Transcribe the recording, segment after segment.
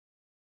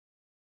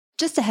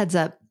Just a heads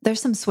up, there's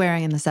some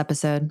swearing in this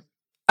episode.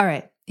 All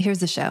right, here's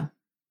the show.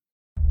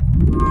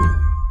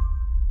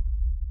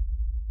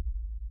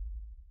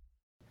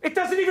 It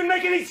doesn't even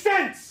make any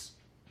sense!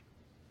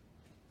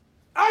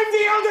 I'm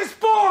the eldest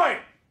boy!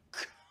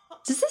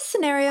 Does this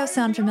scenario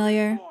sound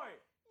familiar?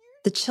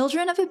 The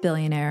children of a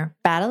billionaire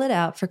battle it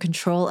out for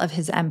control of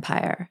his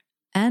empire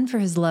and for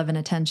his love and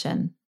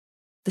attention.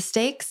 The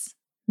stakes?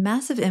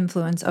 Massive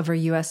influence over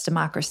U.S.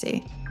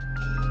 democracy.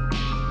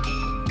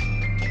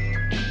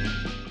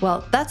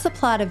 Well, that's the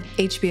plot of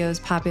HBO's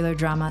popular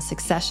drama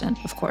Succession,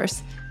 of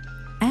course.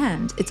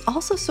 And it's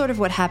also sort of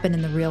what happened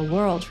in the real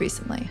world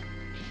recently.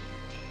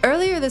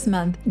 Earlier this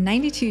month,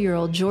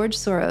 92-year-old George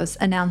Soros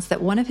announced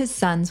that one of his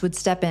sons would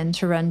step in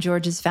to run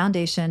George's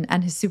foundation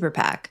and his super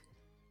PAC.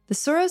 The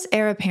Soros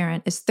heir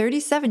apparent is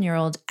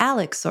 37-year-old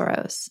Alex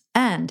Soros,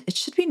 and it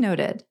should be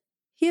noted,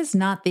 he is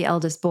not the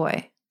eldest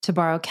boy, to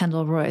borrow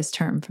Kendall Roy's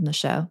term from the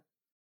show.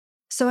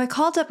 So I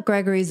called up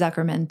Gregory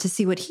Zuckerman to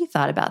see what he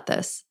thought about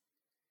this.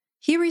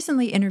 He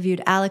recently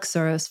interviewed Alex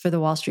Soros for the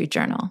Wall Street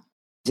Journal.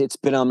 It's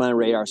been on my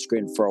radar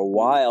screen for a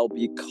while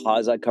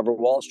because I cover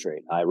Wall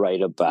Street. I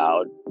write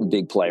about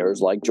big players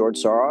like George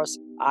Soros.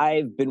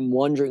 I've been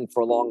wondering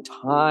for a long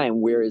time,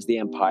 where is the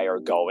empire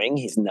going?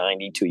 He's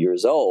 92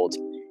 years old.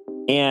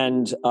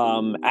 And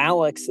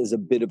Alex is a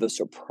bit of a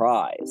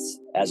surprise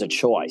as a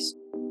choice.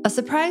 A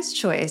surprise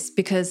choice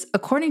because,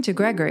 according to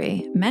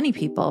Gregory, many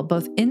people,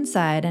 both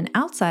inside and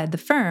outside the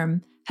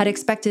firm, had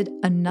expected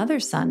another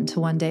son to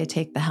one day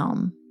take the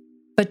helm.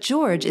 But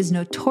George is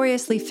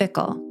notoriously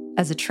fickle.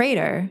 As a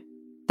trader,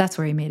 that's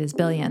where he made his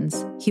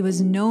billions. He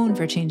was known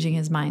for changing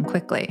his mind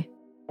quickly.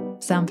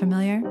 Sound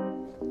familiar?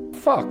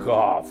 Fuck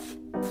off.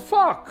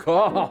 Fuck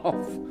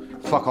off.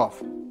 Fuck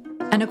off.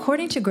 And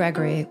according to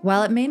Gregory,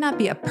 while it may not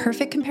be a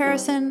perfect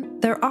comparison,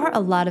 there are a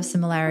lot of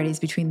similarities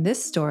between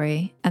this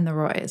story and the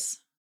Roys.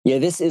 Yeah,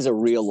 this is a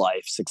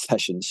real-life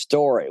succession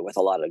story with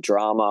a lot of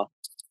drama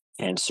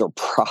and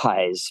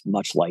surprise,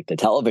 much like the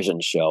television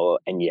show.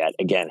 And yet,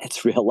 again,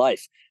 it's real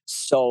life.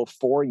 So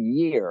for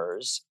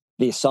years,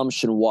 the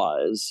assumption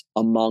was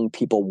among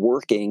people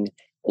working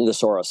in the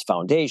Soros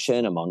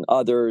Foundation, among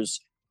others,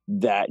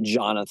 that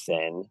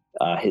Jonathan,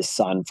 his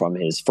son from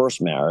his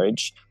first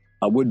marriage,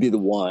 would be the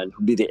one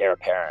who'd be the heir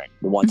apparent,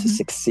 the one to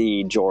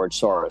succeed George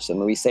Soros. And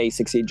when we say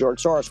succeed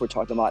George Soros, we're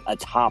talking about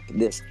atop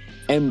this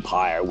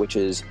empire, which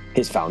is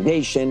his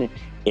foundation,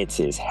 it's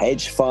his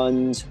hedge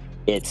funds,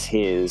 it's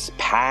his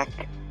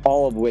PAC,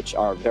 all of which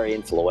are very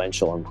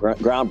influential and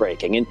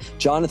groundbreaking. And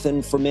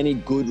Jonathan, for many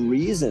good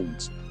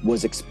reasons,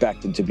 was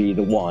expected to be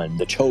the one,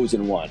 the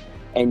chosen one.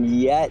 And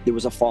yet there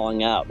was a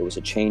falling out. There was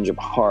a change of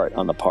heart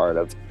on the part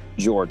of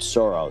George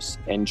Soros.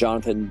 And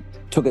Jonathan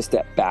took a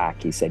step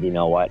back. He said, you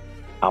know what?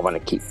 I want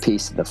to keep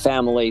peace in the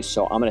family,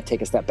 so I'm going to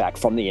take a step back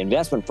from the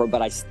investment firm,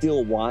 but I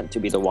still want to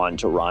be the one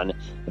to run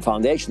the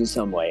foundation in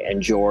some way.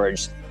 And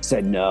George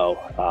said, no,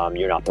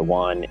 you're not the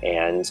one.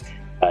 And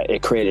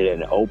it created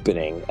an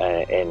opening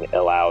and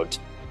allowed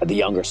the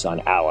younger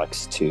son,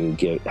 Alex, to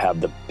have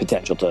the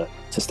potential to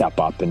step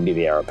up and be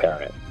the heir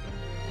apparent.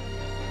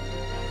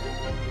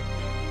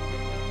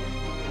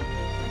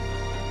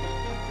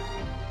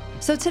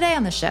 So today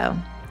on the show,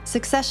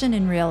 succession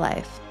in real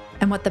life,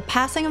 and what the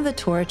passing of the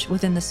torch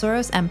within the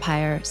Soros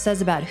empire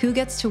says about who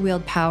gets to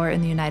wield power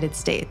in the United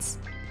States,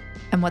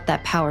 and what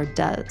that power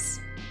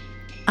does.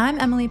 I'm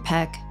Emily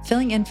Peck,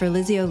 filling in for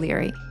Lizzie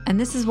O'Leary, and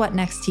this is What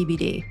Next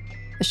TBD,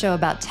 a show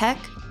about tech,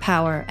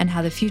 power, and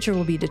how the future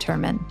will be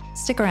determined.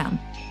 Stick around.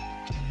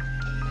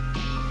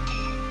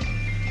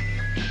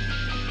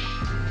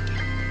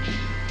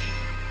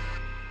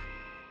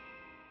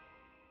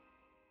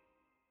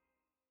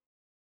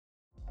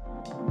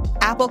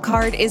 Apple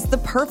Card is the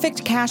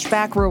perfect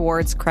cashback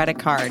rewards credit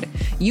card.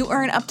 You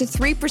earn up to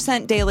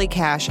 3% daily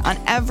cash on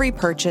every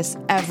purchase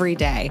every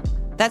day.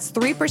 That's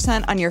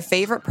 3% on your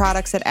favorite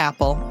products at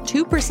Apple,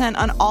 2%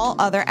 on all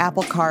other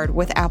Apple Card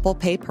with Apple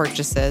Pay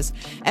purchases,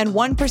 and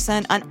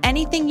 1% on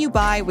anything you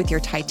buy with your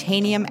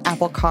titanium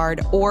Apple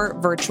Card or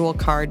virtual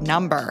card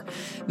number.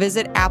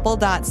 Visit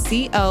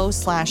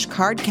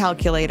apple.co/card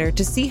calculator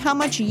to see how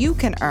much you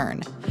can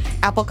earn.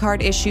 Apple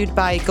Card issued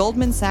by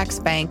Goldman Sachs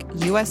Bank,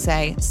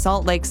 USA,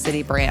 Salt Lake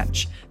City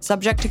branch.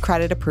 Subject to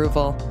credit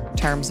approval.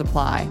 Terms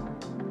apply.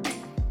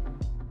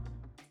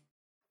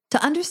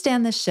 To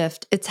understand this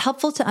shift, it's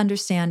helpful to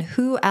understand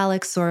who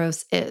Alex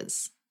Soros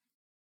is.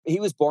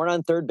 He was born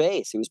on third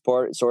base. He was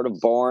sort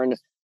of born,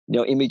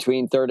 in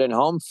between third and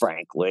home,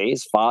 frankly.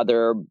 His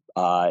father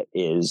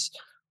is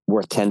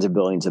worth tens of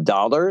billions of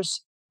dollars.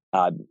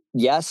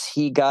 Yes,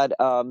 he got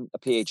a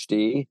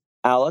PhD,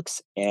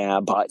 Alex,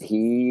 but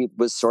he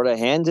was sort of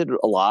handed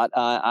a lot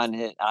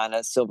on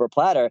a silver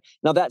platter.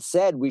 Now, that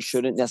said, we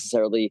shouldn't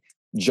necessarily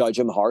judge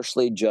him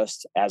harshly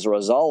just as a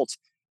result.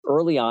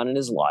 Early on in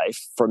his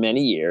life, for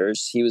many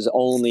years, he was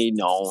only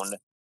known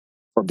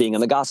for being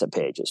on the gossip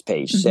pages.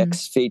 Page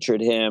 6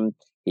 featured him.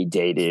 He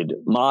dated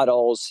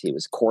models. He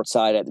was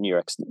courtside at New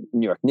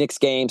York Knicks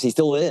games. He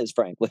still is,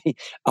 frankly.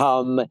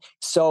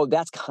 So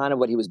that's kind of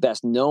what he was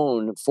best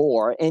known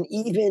for. And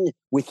even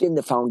within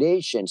the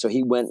foundation, so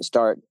he went and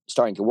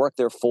starting to work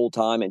there full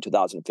time in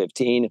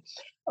 2015.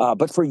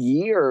 But for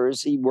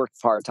years, he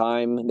worked part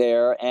time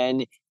there,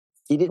 and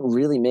he didn't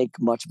really make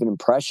much of an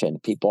impression.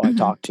 People I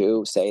talked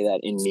to say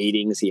that in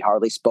meetings, he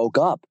hardly spoke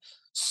up.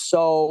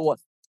 So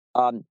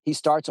he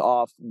starts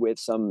off with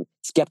some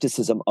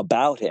skepticism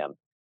about him.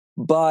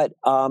 But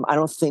I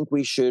don't think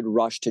we should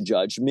rush to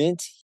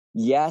judgment.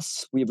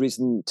 Yes, we have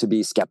reason to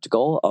be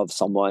skeptical of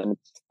someone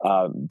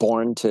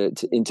born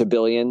into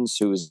billions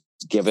who's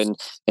given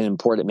an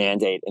important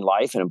mandate in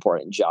life, an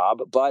important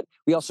job. But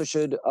we also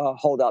should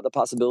hold out the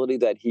possibility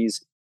that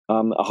he's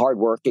a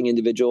hardworking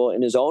individual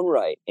in his own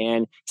right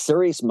and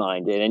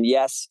serious-minded. And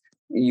yes,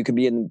 you could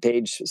be in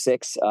page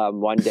 6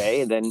 one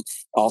day, and then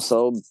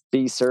also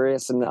be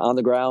serious and on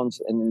the ground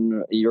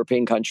in a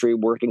European country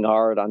working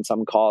hard on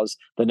some cause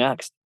the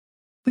next.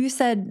 Well, you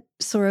said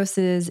Soros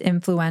is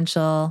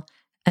influential,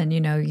 and,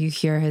 you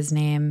hear his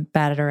name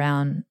batted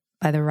around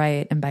by the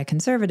right and by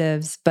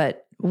conservatives,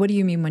 but what do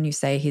you mean when you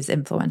say he's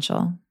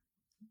influential?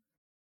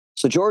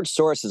 So George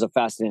Soros is a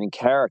fascinating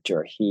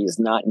character. He's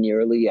not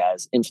nearly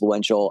as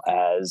influential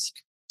as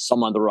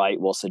some on the right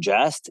will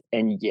suggest,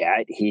 and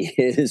yet he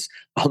is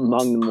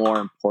among the more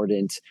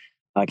important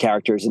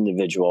characters,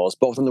 individuals,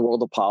 both in the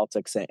world of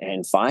politics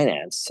and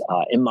finance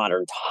in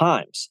modern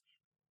times.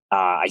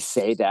 I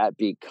say that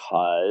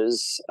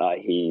because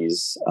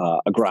he's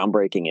a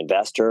groundbreaking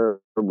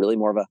investor, really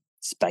more of a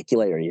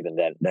speculator even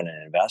than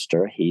an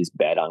investor. He's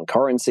bet on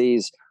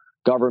currencies,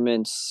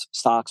 governments,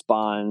 stocks,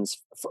 bonds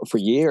for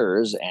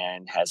years,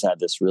 and has had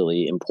this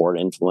really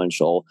important,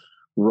 influential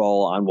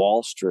role on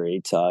Wall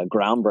Street,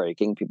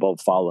 groundbreaking. People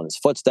follow in his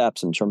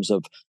footsteps in terms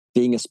of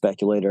being a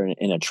speculator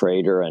and a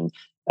trader. And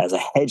as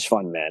a hedge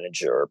fund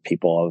manager,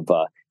 people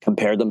have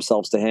compared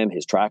themselves to him.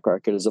 His track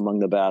record is among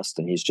the best,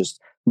 and he's just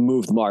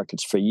moved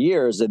markets for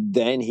years. And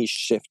then he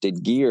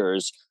shifted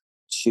gears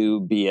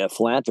to be a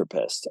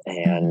philanthropist,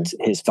 and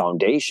his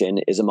foundation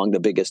is among the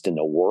biggest in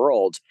the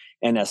world.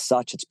 And as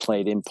such, it's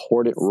played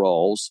important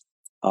roles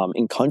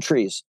in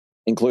countries,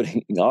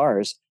 including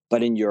ours,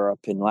 but in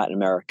Europe and Latin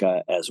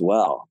America as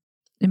well.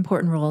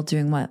 Important role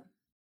doing what?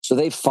 So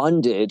they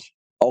funded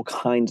all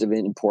kinds of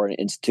important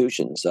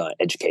institutions,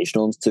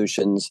 educational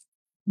institutions.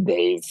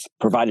 They've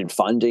provided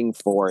funding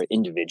for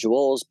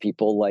individuals,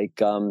 people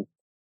like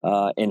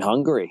in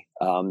Hungary,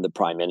 the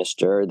prime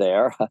minister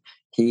there,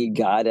 he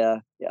got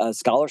a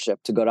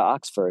scholarship to go to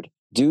Oxford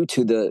due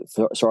to the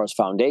Soros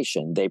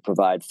Foundation. They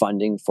provide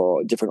funding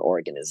for different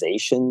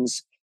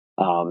organizations,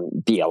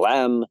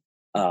 BLM,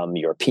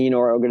 European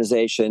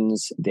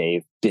organizations.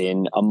 They've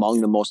been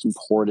among the most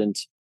important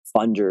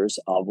funders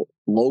of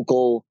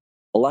local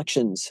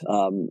elections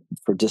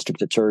for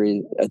district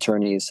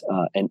attorneys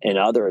and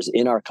others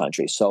in our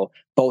country. So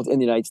both in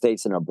the United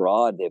States and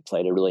abroad, they've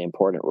played a really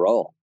important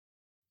role.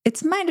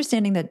 It's my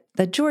understanding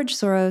that George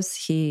Soros,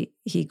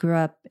 he grew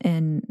up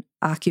in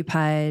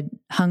occupied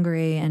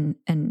Hungary and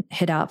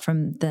hid out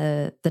from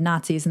the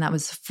Nazis, and that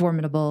was a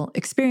formidable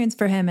experience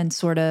for him. And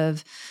sort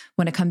of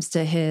when it comes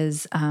to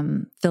his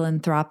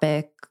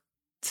philanthropic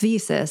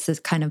thesis,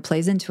 it kind of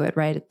plays into it,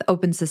 right?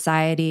 Open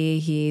society,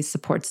 he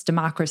supports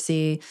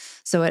democracy.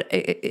 So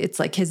it's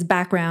like his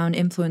background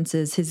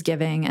influences his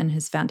giving and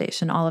his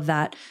foundation, all of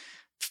that.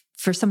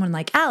 For someone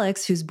like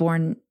Alex, who's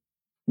born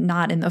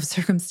not in those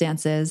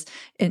circumstances,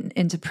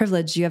 into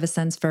privilege, do you have a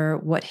sense for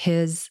what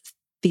his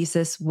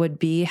thesis would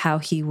be, how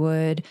he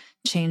would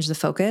change the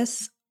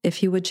focus, if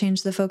he would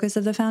change the focus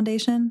of the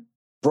foundation?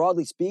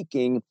 Broadly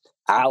speaking,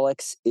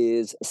 Alex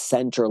is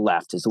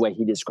center-left, is the way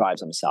he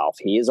describes himself.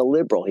 He is a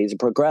liberal. He's a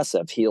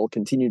progressive. He'll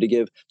continue to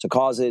give to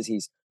causes.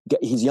 He's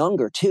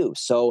younger, too.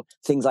 So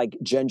things like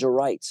gender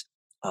rights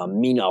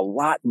mean a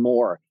lot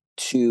more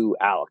to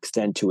Alex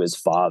than to his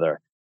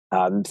father.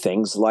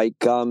 Things like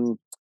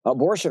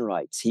abortion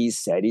rights. He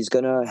said he's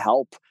going to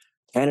help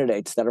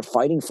candidates that are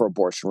fighting for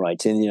abortion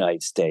rights in the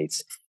United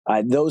States.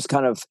 Those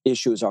kind of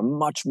issues are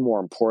much more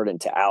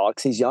important to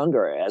Alex. He's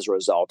younger as a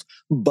result,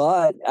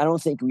 but I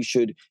don't think we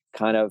should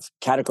kind of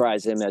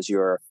categorize him as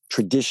your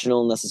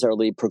traditional,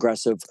 necessarily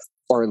progressive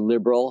or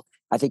liberal.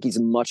 I think he's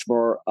much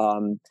more,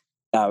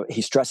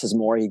 he stresses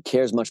more, he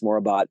cares much more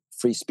about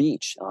free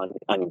speech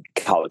on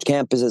college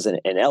campuses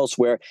and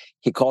elsewhere.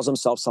 He calls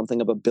himself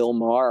something of a Bill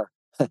Maher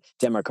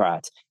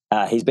Democrat.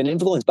 He's been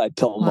influenced by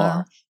Bill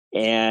Maher.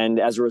 And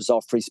as a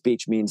result, free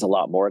speech means a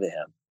lot more to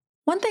him.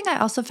 One thing I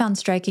also found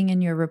striking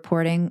in your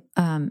reporting,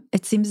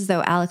 it seems as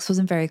though Alex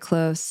wasn't very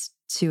close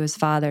to his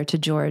father, to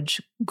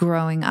George,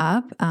 growing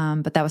up,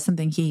 but that was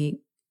something he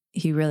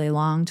really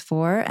longed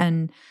for.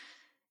 And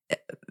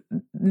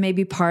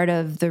maybe part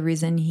of the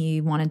reason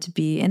he wanted to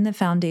be in the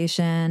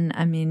foundation,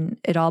 I mean,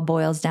 it all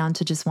boils down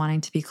to just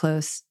wanting to be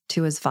close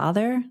to his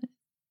father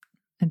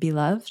and be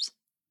loved.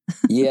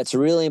 Yeah, it's a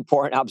really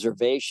important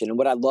observation. And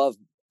what I love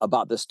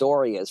about the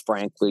story is,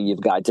 frankly, you've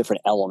got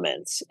different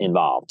elements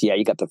involved. Yeah,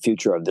 you got the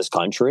future of this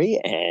country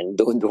and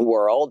the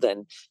world,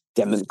 and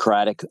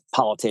Democratic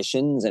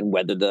politicians and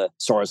whether the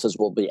Soroses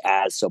will be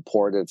as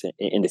supportive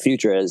in the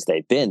future as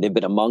they've been. They've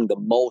been among the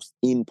most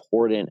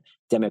important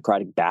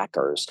Democratic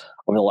backers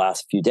over the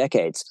last few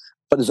decades.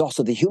 But there's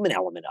also the human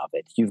element of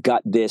it. You've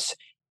got this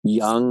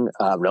young,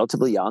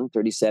 relatively young,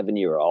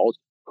 37-year-old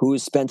who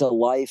has spent a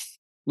life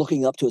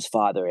looking up to his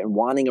father and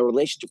wanting a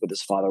relationship with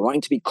his father,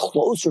 wanting to be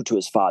closer to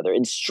his father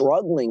and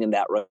struggling in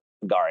that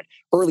regard.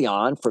 Early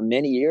on, for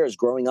many years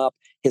growing up,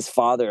 his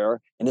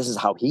father, and this is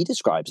how he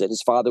describes it,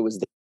 his father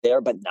was there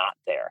but not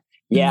there.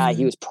 Yeah,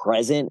 he was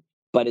present,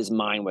 but his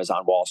mind was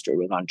on Wall Street,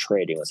 was on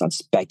trading, was on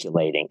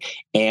speculating.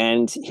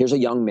 And here's a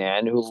young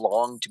man who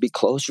longed to be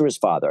closer to his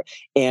father.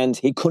 And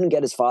he couldn't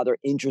get his father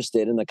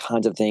interested in the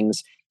kinds of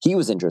things he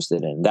was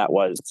interested in. That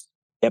was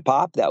hip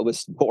hop, that was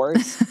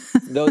sports,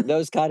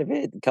 those kind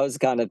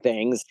of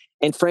things.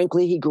 And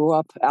frankly,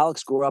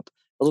 Alex grew up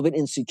a little bit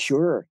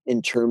insecure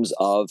in terms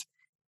of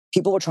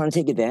people were trying to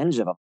take advantage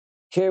of him.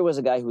 Here was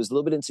a guy who was a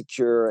little bit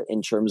insecure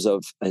in terms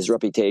of his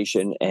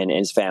reputation and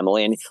his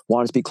family, and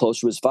wanted to be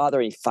close to his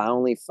father. And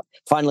he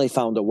finally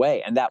found a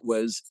way, and that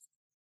was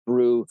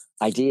through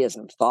ideas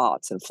and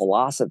thoughts and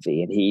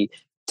philosophy. And he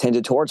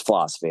tended towards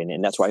philosophy,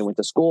 and that's why he went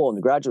to school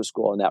and graduate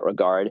school in that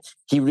regard.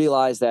 He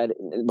realized that it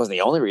wasn't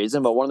the only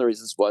reason, but one of the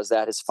reasons was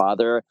that his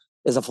father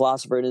is a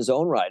philosopher in his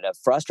own right, a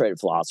frustrated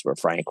philosopher,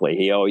 frankly.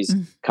 He always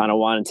kind of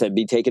wanted to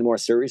be taken more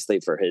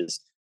seriously for his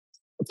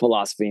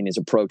philosophy and his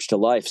approach to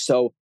life.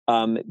 So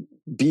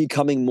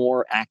becoming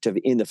more active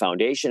in the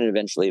foundation and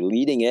eventually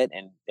leading it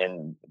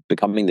and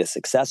becoming the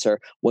successor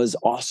was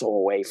also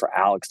a way for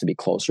Alex to be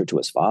closer to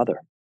his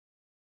father.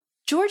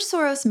 George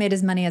Soros made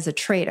his money as a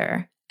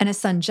trader, and his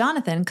son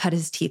Jonathan cut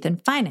his teeth in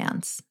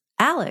finance.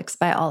 Alex,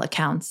 by all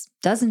accounts,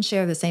 doesn't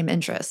share the same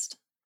interest.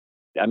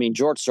 I mean,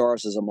 George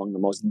Soros is among the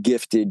most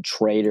gifted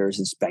traders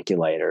and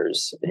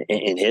speculators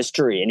in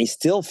history, and he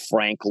still,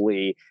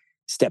 frankly,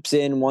 steps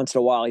in once in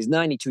a while. He's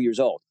 92 years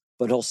old.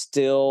 But he'll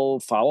still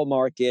follow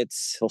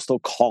markets. He'll still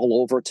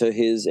call over to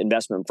his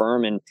investment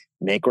firm and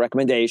make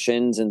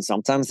recommendations. And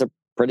sometimes they're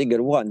pretty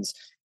good ones.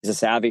 He's a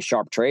savvy,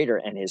 sharp trader.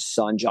 And his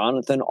son,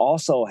 Jonathan,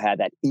 also had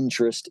that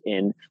interest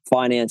in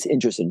finance,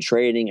 interest in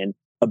trading, and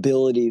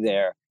ability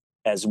there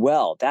as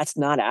well. That's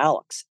not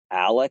Alex.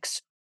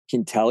 Alex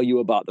can tell you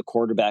about the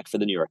quarterback for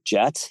the New York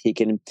Jets. He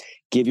can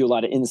give you a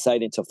lot of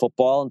insight into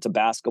football, into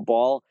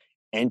basketball,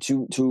 and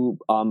to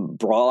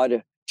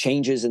broad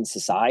changes in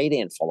society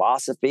and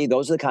philosophy.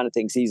 Those are the kind of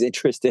things he's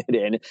interested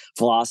in: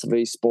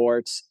 philosophy,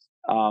 sports,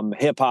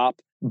 hip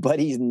hop. But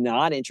he's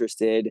not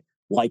interested,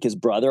 like his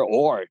brother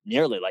or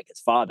nearly like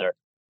his father,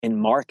 in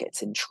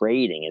markets and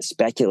trading and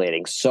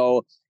speculating.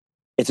 So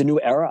it's a new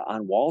era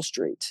on Wall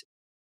Street.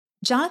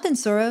 Jonathan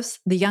Soros,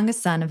 the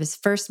youngest son of his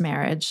first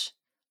marriage,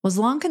 was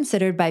long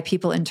considered by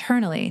people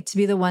internally to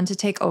be the one to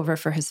take over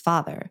for his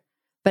father.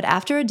 But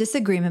after a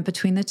disagreement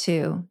between the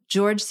two,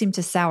 George seemed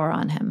to sour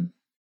on him.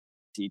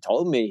 He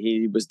told me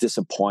he was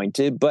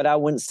disappointed, but I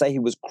wouldn't say he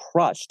was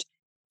crushed.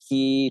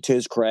 He, to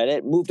his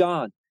credit, moved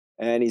on,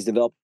 and he's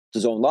developed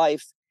his own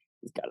life.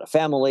 He's got a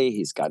family,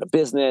 he's got a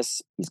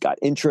business, he's got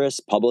interests,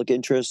 public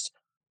interests.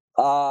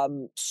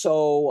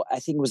 So I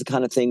think it was the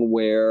kind of thing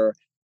where,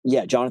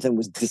 yeah, Jonathan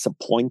was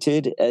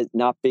disappointed at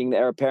not being the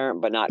heir apparent,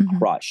 but not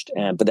crushed.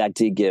 But that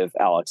did give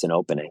Alex an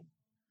opening.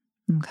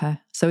 Okay.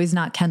 So he's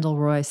not Kendall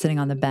Roy sitting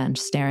on the bench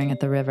staring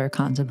at the river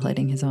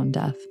contemplating his own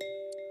death.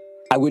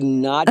 I would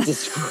not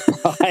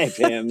describe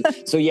him.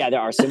 So yeah, there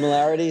are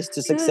similarities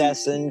to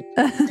succession,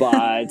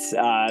 but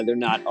they're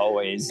not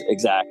always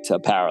exact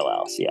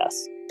parallels,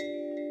 yes.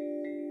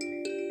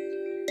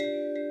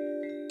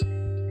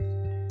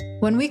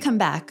 When we come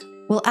back,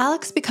 will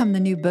Alex become the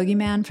new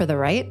boogeyman for the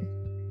right?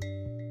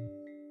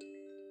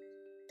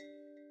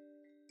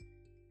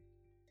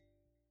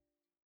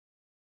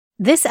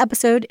 This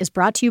episode is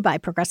brought to you by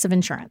Progressive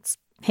Insurance.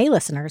 Hey,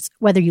 listeners,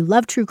 whether you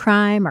love true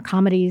crime or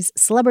comedies,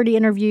 celebrity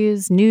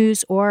interviews,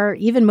 news, or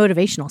even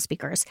motivational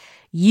speakers,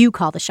 you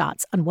call the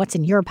shots on what's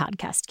in your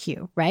podcast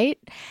queue, right?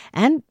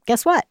 And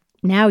guess what?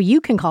 Now you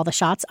can call the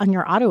shots on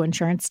your auto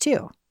insurance,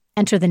 too.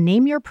 Enter the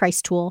Name Your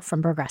Price tool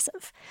from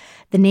Progressive.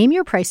 The Name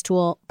Your Price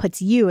tool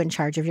puts you in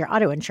charge of your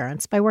auto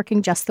insurance by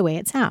working just the way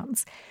it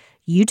sounds.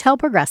 You tell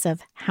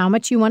Progressive how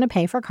much you want to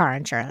pay for car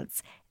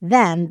insurance.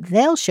 Then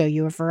they'll show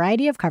you a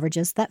variety of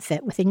coverages that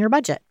fit within your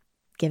budget,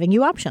 giving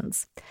you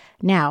options.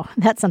 Now,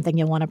 that's something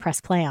you'll want to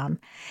press play on.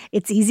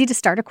 It's easy to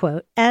start a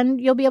quote, and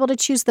you'll be able to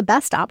choose the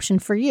best option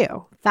for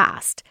you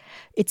fast.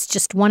 It's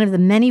just one of the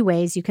many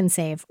ways you can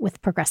save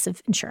with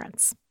Progressive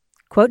Insurance.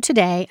 Quote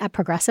today at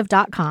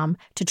Progressive.com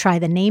to try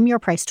the Name Your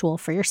Price tool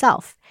for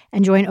yourself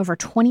and join over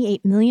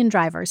 28 million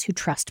drivers who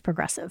trust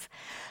Progressive.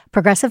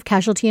 Progressive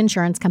Casualty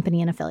Insurance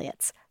Company and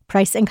Affiliates.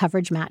 Price and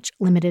coverage match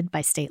limited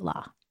by state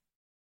law.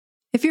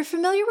 If you're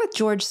familiar with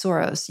George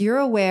Soros, you're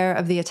aware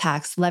of the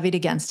attacks levied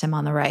against him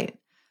on the right.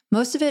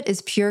 Most of it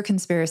is pure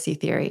conspiracy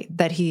theory,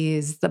 that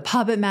he's the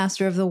puppet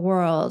master of the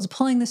world,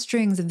 pulling the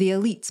strings of the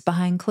elites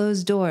behind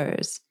closed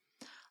doors.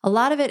 A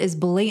lot of it is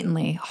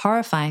blatantly,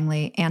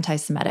 horrifyingly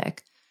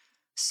anti-Semitic.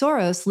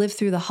 Soros lived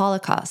through the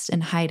Holocaust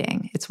in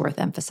hiding, it's worth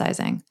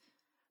emphasizing.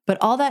 But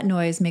all that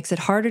noise makes it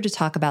harder to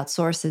talk about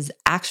Soros's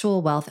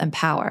actual wealth and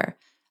power.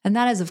 And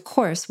that is, of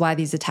course, why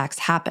these attacks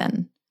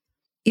happen.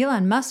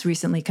 Elon Musk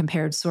recently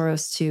compared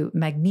Soros to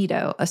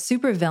Magneto, a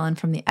supervillain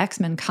from the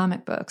X-Men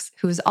comic books,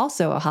 who is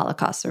also a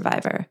Holocaust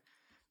survivor.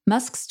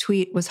 Musk's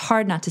tweet was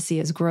hard not to see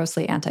as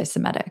grossly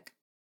anti-Semitic.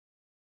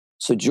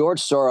 So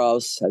George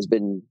Soros has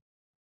been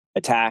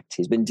attacked.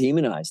 He's been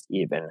demonized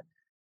even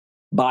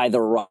by the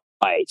right.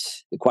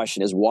 The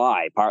question is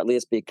why? Partly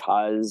it's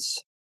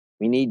because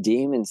we need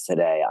demons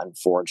today,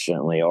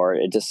 unfortunately, or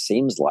it just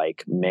seems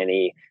like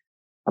many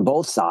on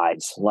both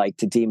sides like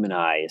to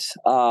demonize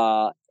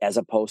as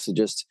opposed to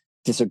just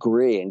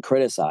disagree and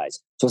criticize.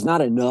 So it's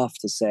not enough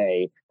to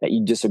say that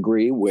you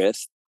disagree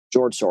with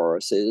George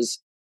Soros's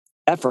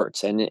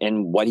efforts and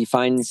what he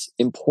finds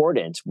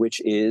important, which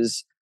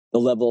is the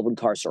level of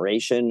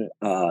incarceration.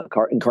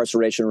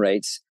 Incarceration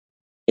rates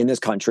in this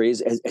country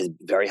is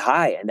very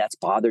high, and that's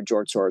bothered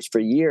George Soros for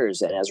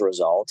years. And as a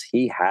result,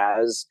 he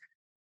has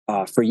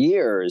for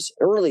years,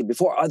 early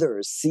before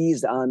others,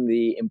 seized on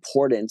the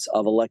importance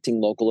of electing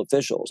local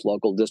officials,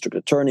 local district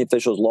attorney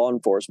officials, law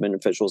enforcement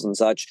officials, and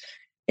such.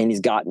 And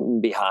he's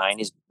gotten behind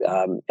his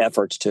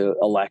efforts to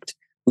elect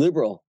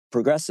liberal,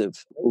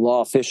 progressive law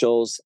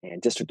officials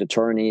and district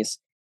attorneys.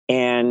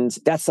 And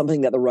that's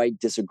something that the right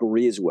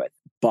disagrees with.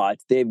 But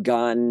they've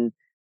gone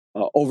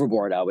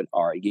overboard, I would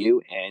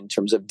argue, in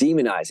terms of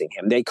demonizing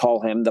him. They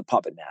call him the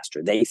puppet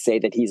master. They say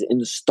that he's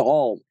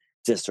installed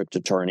district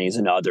attorneys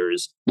and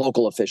others,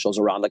 local officials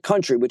around the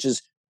country, which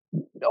is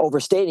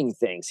overstating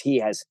things. He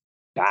has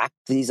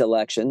backed these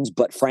elections,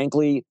 but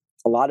frankly,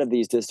 a lot of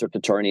these district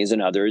attorneys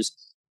and others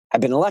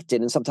have been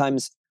elected and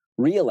sometimes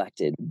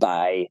reelected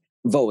by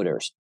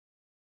voters.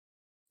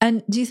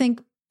 And do you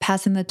think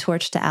passing the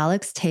torch to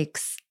Alex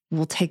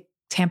will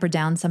tamper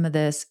down some of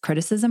this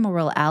criticism, or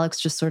will Alex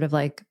just sort of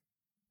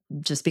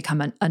just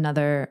become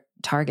another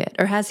target,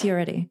 or has he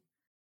already?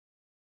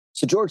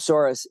 So George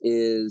Soros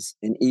is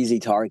an easy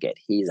target.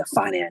 He's a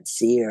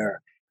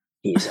financier.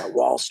 He's a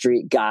Wall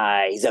Street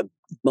guy. He's a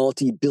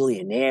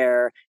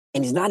multi-billionaire.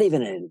 And he's not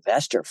even an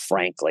investor,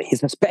 frankly.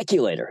 He's a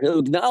speculator. He'll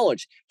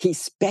acknowledge he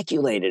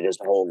speculated his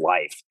whole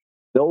life.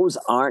 Those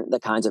aren't the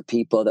kinds of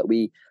people that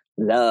we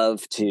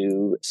love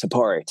to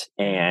support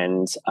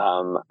and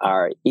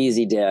are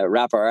easy to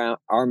wrap our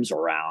arms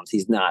around.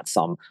 He's not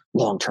some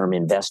long-term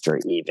investor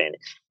even.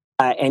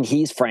 And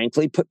he's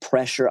frankly put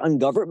pressure on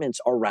governments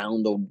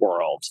around the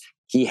world.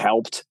 He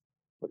helped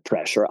put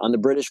pressure on the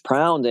British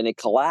pound and it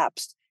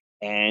collapsed.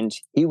 And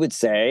he would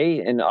say,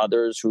 and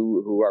others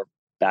who are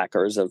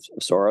backers of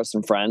Soros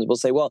and friends will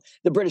say, well,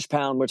 the British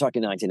pound, we're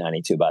talking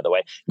 1992, by the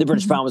way, the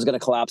British pound was going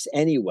to collapse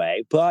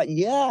anyway. But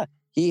yeah,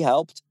 he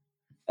helped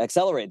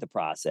accelerate the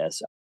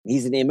process.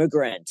 He's an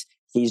immigrant.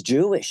 He's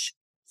Jewish.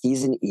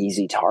 He's an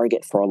easy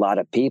target for a lot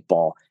of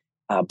people.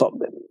 But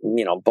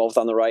both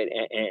on the right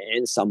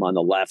and some on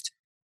the left.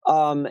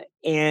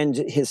 And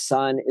his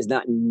son is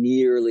not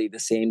nearly the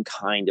same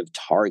kind of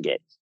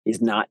target.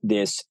 He's not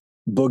this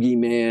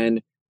boogeyman,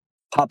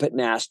 puppet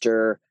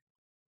master,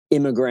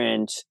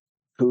 immigrant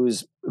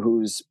who's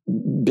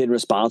been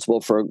responsible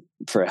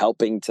for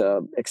helping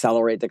to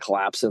accelerate the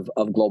collapse of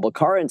global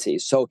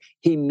currencies. So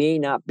he may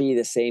not be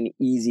the same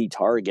easy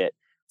target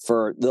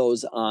for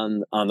those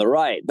on the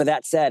right. But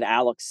that said,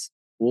 Alex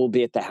will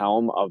be at the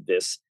helm of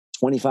this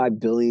 $25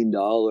 billion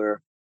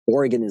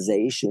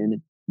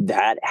organization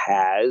that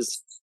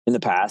has in the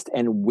past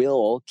and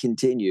will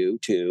continue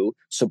to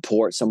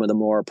support some of the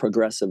more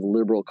progressive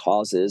liberal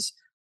causes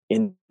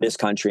in this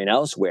country and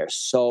elsewhere.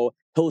 So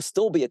he'll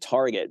still be a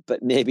target,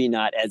 but maybe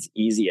not as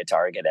easy a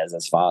target as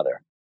his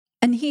father.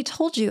 And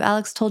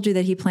Alex told you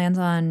that he plans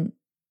on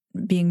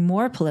being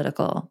more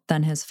political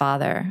than his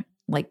father.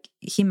 Like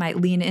he might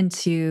lean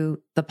into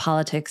the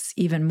politics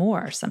even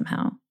more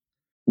somehow.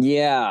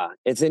 Yeah,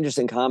 it's an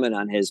interesting comment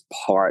on his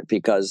part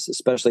because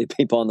especially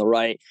people on the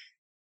right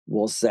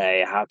will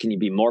say, how can you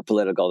be more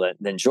political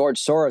than George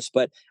Soros?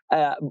 But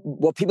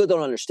what people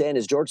don't understand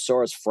is George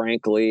Soros,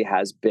 frankly,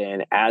 has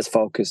been as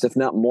focused, if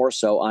not more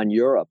so, on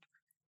Europe,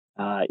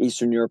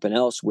 Eastern Europe and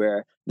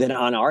elsewhere than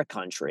on our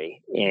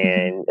country.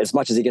 And as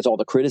much as he gets all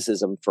the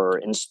criticism for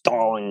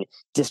installing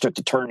district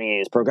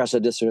attorneys,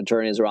 progressive district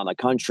attorneys around the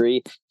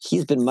country,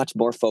 he's been much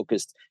more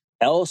focused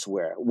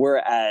elsewhere.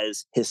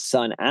 Whereas his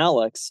son,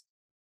 Alex,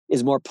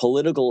 is more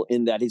political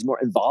in that he's more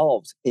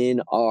involved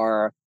in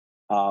our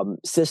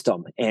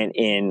system and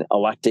in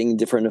electing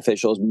different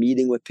officials,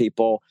 meeting with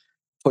people,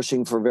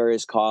 pushing for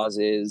various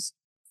causes.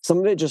 Some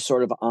of it just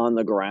sort of on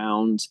the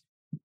ground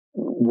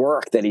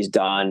work that he's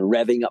done,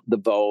 revving up the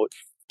vote,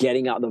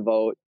 getting out the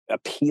vote,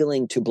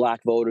 appealing to Black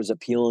voters,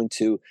 appealing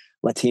to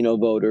Latino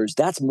voters.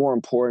 That's more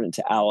important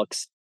to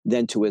Alex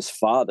than to his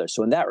father.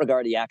 So in that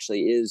regard, he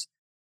actually is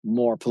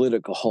more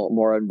political,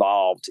 more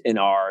involved in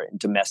our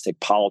domestic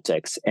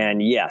politics.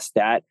 And yes,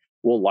 that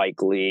will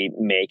likely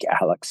make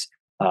Alex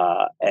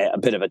a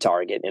bit of a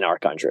target in our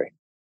country.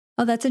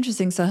 Oh, that's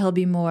interesting. So he'll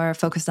be more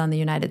focused on the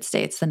United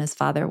States than his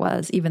father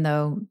was, even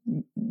though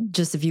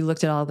just if you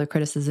looked at all the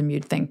criticism,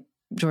 you'd think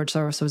George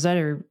Soros was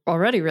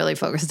already really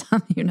focused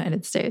on the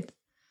United States.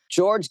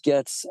 George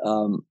gets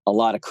a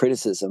lot of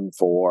criticism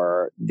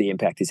for the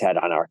impact he's had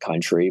on our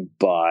country,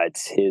 but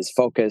his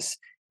focus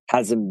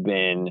hasn't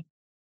been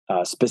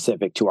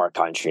specific to our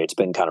country. It's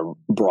been kind of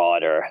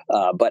broader.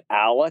 But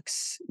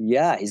Alex,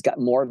 yeah, he's got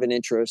more of an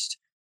interest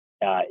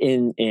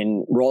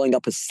in rolling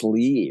up his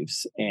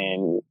sleeves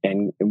and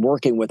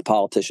working with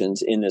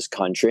politicians in this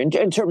country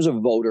in terms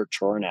of voter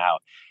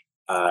turnout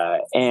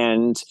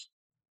and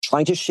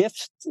trying to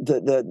shift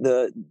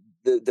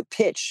the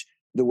pitch,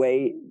 the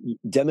way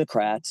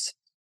Democrats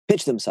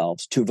pitch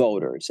themselves to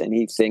voters. And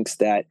he thinks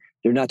that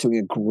they're not doing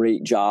a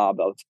great job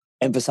of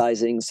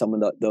emphasizing some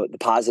of the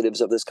positives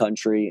of this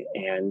country.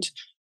 And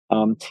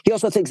he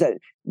also thinks that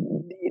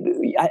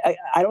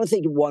I don't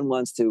think one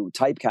wants to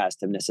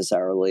typecast him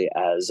necessarily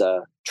as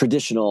a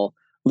traditional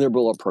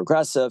liberal or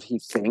progressive. He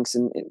thinks,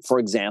 for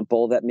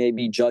example, that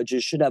maybe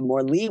judges should have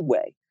more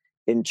leeway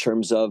in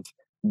terms of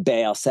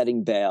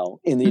setting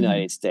bail in the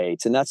United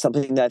States. And that's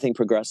something that I think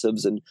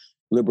progressives and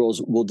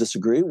liberals will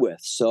disagree with.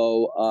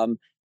 So,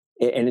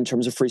 and in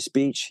terms of free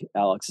speech,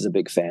 Alex is a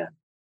big fan.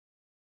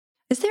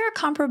 Is there a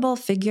comparable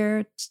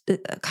figure,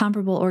 a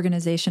comparable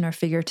organization or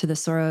figure to the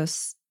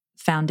Soros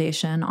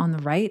Foundation on the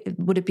right?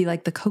 Would it be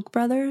like the Koch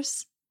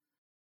brothers?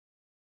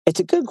 It's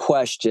a good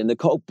question. The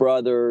Koch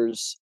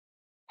brothers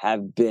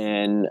have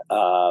played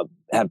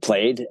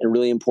a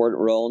really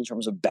important role in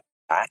terms of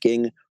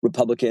backing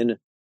Republican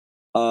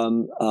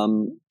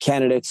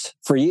candidates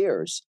for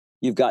years.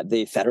 You've got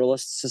the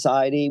Federalist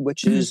Society,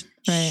 which is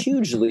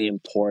hugely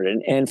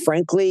important. And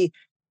frankly,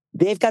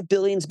 they've got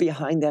billions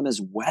behind them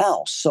as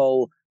well.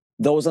 So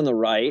those on the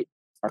right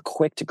are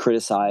quick to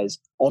criticize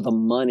all the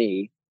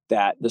money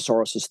that the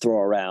Soroses throw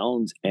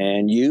around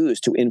and use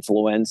to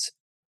influence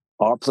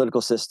our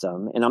political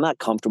system. And I'm not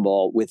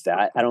comfortable with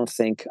that. I don't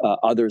think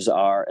others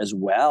are as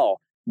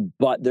well.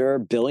 But there are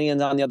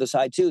billions on the other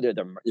side, too.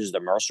 There's the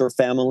Mercer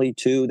family,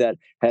 too, that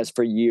has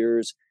for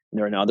years.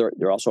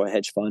 They're also a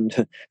hedge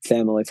fund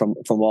family from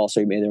Wall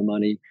Street, made their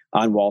money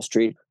on Wall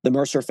Street. The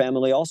Mercer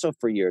family also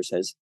for years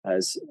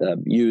has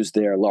used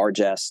their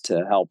largesse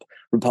to help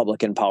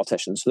Republican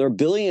politicians. So there are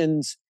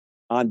billions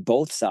on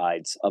both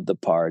sides of the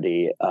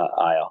party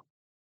aisle.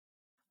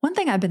 One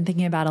thing I've been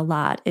thinking about a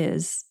lot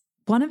is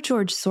one of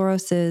George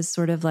Soros's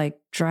sort of like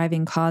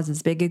driving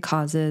causes, big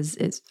causes,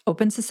 is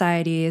open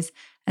societies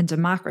and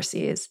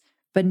democracies.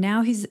 But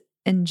now he's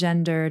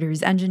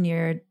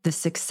engineered the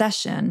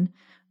succession,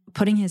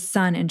 putting his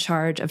son in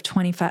charge of a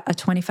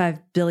 $25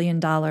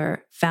 billion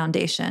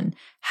foundation.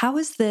 How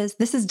is this?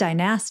 This is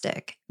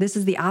dynastic. This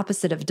is the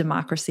opposite of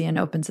democracy and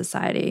open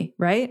society,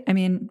 right? I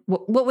mean,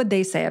 what would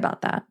they say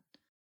about that?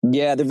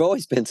 Yeah, there've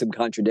always been some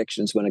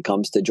contradictions when it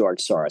comes to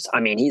George Soros. I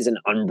mean, he's an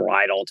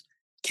unbridled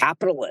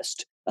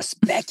capitalist, a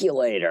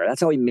speculator.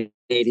 That's how he made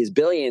his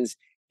billions.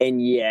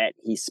 And yet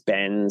he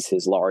spends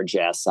his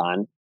largesse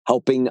on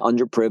helping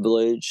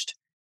underprivileged.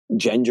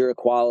 Gender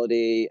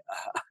equality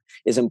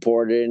is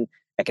important.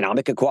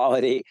 Economic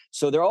equality.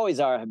 So there always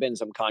have been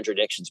some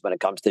contradictions when it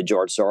comes to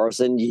George Soros.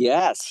 And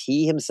yes,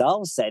 he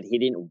himself said he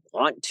didn't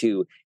want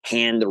to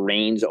hand the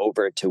reins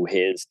over to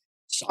his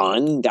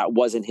son. That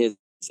wasn't his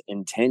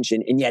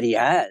intention. And yet he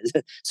has.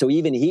 So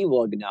even he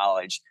will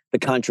acknowledge the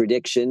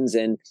contradictions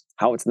and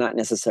how it's not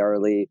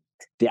necessarily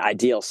the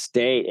ideal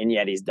state. And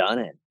yet he's done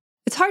it.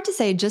 It's hard to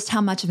say just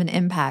how much of an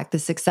impact the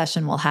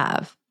succession will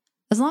have.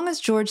 As long as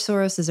George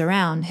Soros is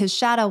around, his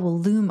shadow will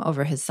loom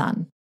over his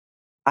son.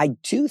 I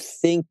do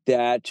think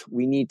that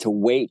we need to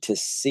wait to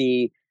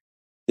see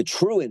the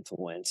true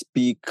influence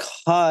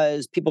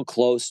because people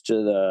close to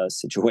the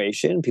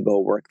situation, people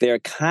who work there,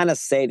 kind of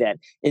say that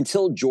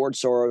until George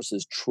Soros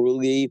is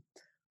truly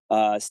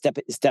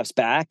steps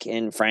back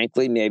and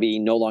frankly, maybe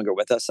no longer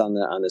with us on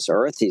this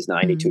earth, he's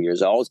 92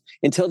 years old.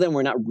 Until then,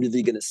 we're not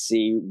really going to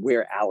see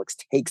where Alex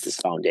takes this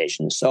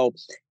foundation. So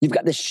you've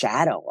got the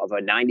shadow of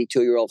a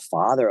 92-year-old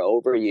father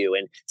over you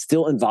and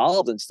still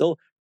involved and still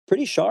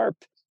pretty sharp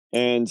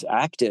and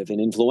active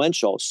and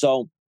influential.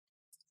 So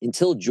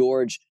until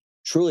George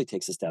truly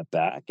takes a step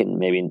back and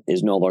maybe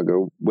is no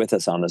longer with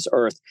us on this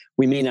earth,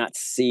 we may not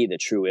see the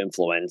true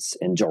influence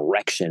and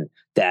direction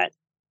that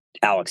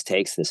Alex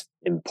takes this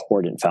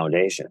important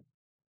foundation.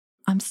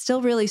 I'm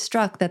still really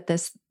struck that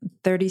this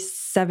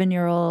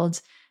 37-year-old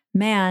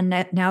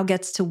man now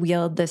gets to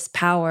wield this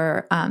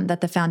power that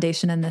the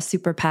foundation and the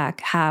super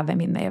PAC have. I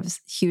mean, they have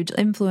huge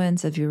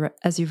influence, as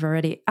you've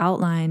already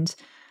outlined.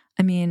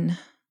 I mean,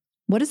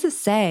 what does this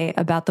say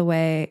about the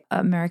way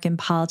American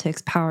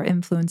politics, power,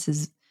 influence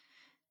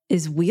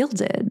is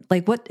wielded?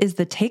 Like, what is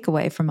the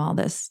takeaway from all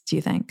this, do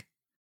you think?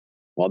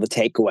 Well, the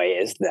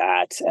takeaway is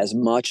that as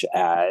much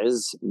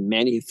as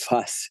many of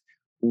us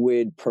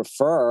would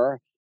prefer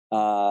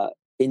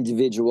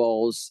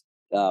individuals,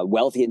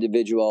 wealthy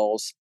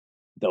individuals,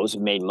 those who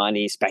made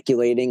money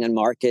speculating on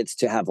markets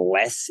to have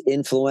less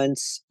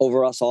influence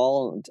over us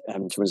all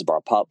in terms of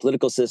our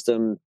political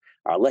system,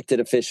 our elected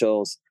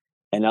officials,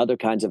 and other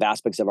kinds of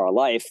aspects of our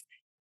life,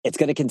 it's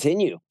going to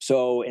continue.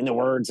 So in the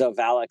words of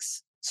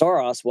Alex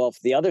Soros, well,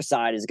 if the other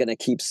side is going to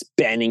keep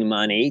spending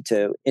money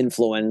to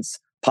influence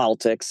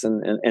politics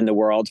and the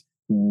world,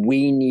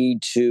 we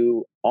need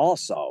to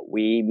also,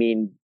 we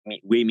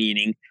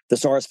meaning the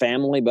Soros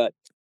family, but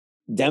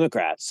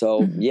Democrats.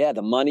 So yeah,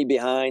 the money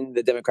behind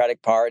the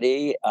Democratic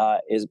Party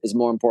is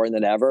more important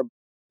than ever.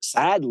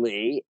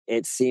 Sadly,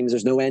 it seems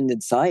there's no end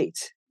in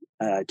sight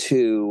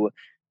to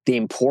the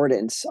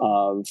importance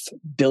of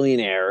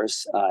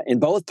billionaires in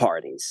both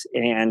parties.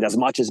 And as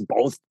much as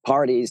both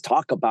parties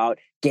talk about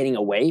getting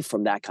away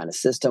from that kind of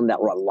system, that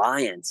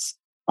reliance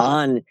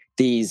on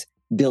these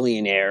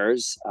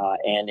billionaires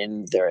and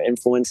in their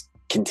influence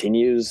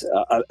continues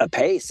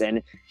apace.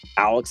 And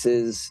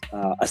Alex's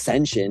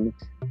ascension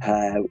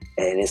and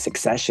his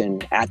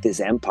succession at this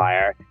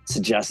empire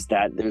suggests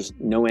that there's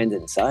no end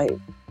in sight.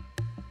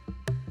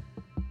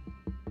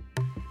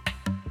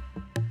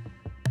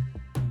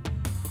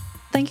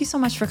 Thank you so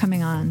much for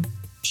coming on.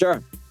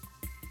 Sure.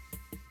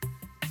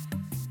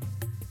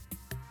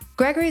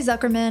 Gregory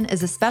Zuckerman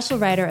is a special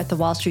writer at the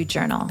Wall Street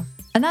Journal.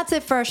 And that's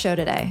it for our show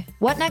today.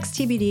 What Next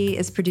TBD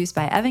is produced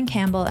by Evan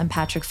Campbell and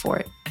Patrick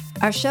Fort.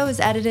 Our show is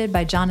edited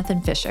by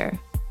Jonathan Fisher.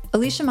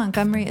 Alicia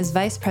Montgomery is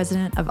Vice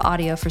President of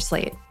Audio for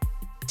Slate.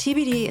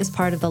 TBD is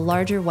part of the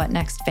larger What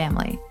Next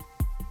family.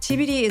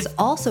 TBD is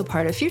also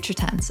part of Future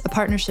Tense, a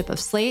partnership of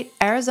Slate,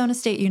 Arizona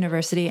State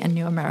University, and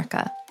New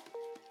America.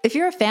 If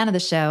you're a fan of the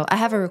show, I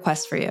have a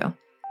request for you.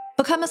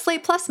 Become a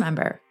Slate Plus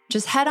member.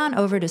 Just head on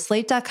over to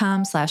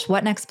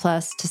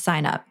slate.com/whatnextplus to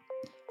sign up.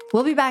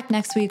 We'll be back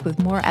next week with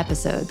more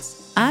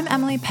episodes. I'm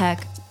Emily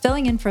Peck,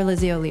 filling in for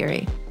Lizzie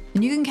O'Leary,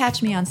 and you can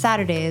catch me on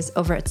Saturdays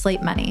over at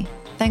Slate Money.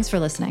 Thanks for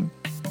listening.